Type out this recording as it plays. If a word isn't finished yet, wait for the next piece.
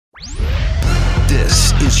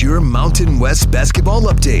Here's your Mountain West basketball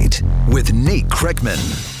update with Nate Kreckman.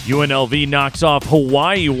 UNLV knocks off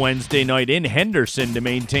Hawaii Wednesday night in Henderson to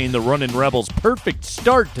maintain the Runnin' Rebels' perfect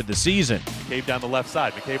start to the season. McCabe down the left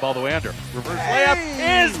side. McCabe all the way under. Reverse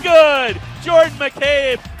layup is good. Jordan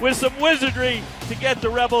McCabe with some wizardry to get the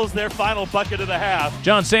Rebels their final bucket of the half.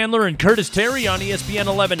 John Sandler and Curtis Terry on ESPN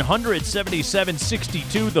 1100,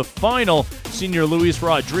 77-62 the final. Senior Luis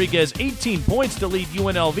Rodriguez, 18 points to lead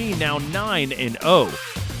UNLV, now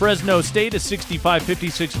 9-0. Fresno State, a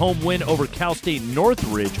 65-56 home win over Cal State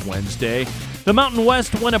Northridge Wednesday. The Mountain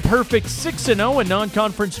West went a perfect 6-0 in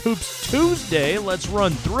non-conference hoops Tuesday. Let's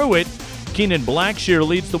run through it. Keenan Blackshear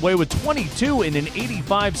leads the way with 22 in an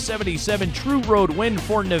 85-77 true road win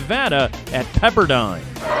for Nevada at Pepperdine.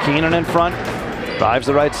 Keenan in front, drives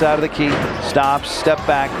the right side of the key, stops, step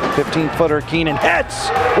back, 15-footer, Keenan hits,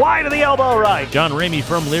 wide of the elbow right. John Ramey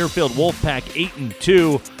from Learfield Wolfpack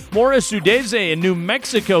 8-2. Morris Udeze in New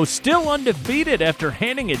Mexico still undefeated after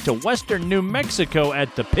handing it to Western New Mexico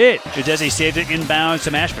at the pit. Udeze saved it inbounds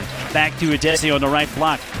to Mashburn. Back to Udeze on the right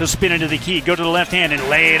block. He'll spin into the key, go to the left hand and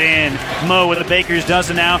lay it in. Mo with the Baker's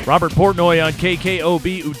dozen now. Robert Portnoy on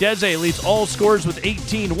KKOB. Udeze leads all scores with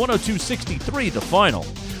 18, 102-63 the final.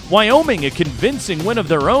 Wyoming, a convincing win of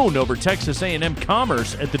their own over Texas A&M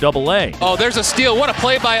Commerce at the AA. Oh, there's a steal. What a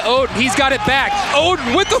play by Oden. He's got it back.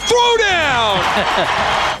 Oden with the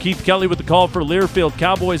throwdown. Keith Kelly with the call for Learfield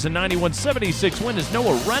Cowboys. A 91-76 win as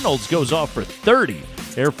Noah Reynolds goes off for 30.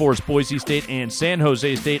 Air Force, Boise State, and San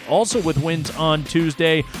Jose State also with wins on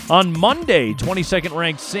Tuesday. On Monday,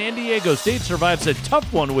 22nd-ranked San Diego State survives a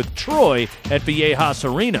tough one with Troy at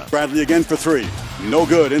Viejas Arena. Bradley again for three. No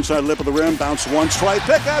good. Inside lip of the rim. Bounce one. Strike.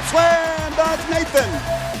 Pick up. Slam. Dunk.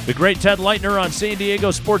 Nathan. The great Ted Leitner on San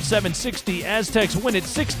Diego Sports 760. Aztecs win it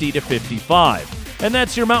 60-55. And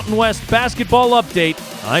that's your Mountain West basketball update.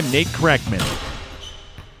 I'm Nate Kreckman.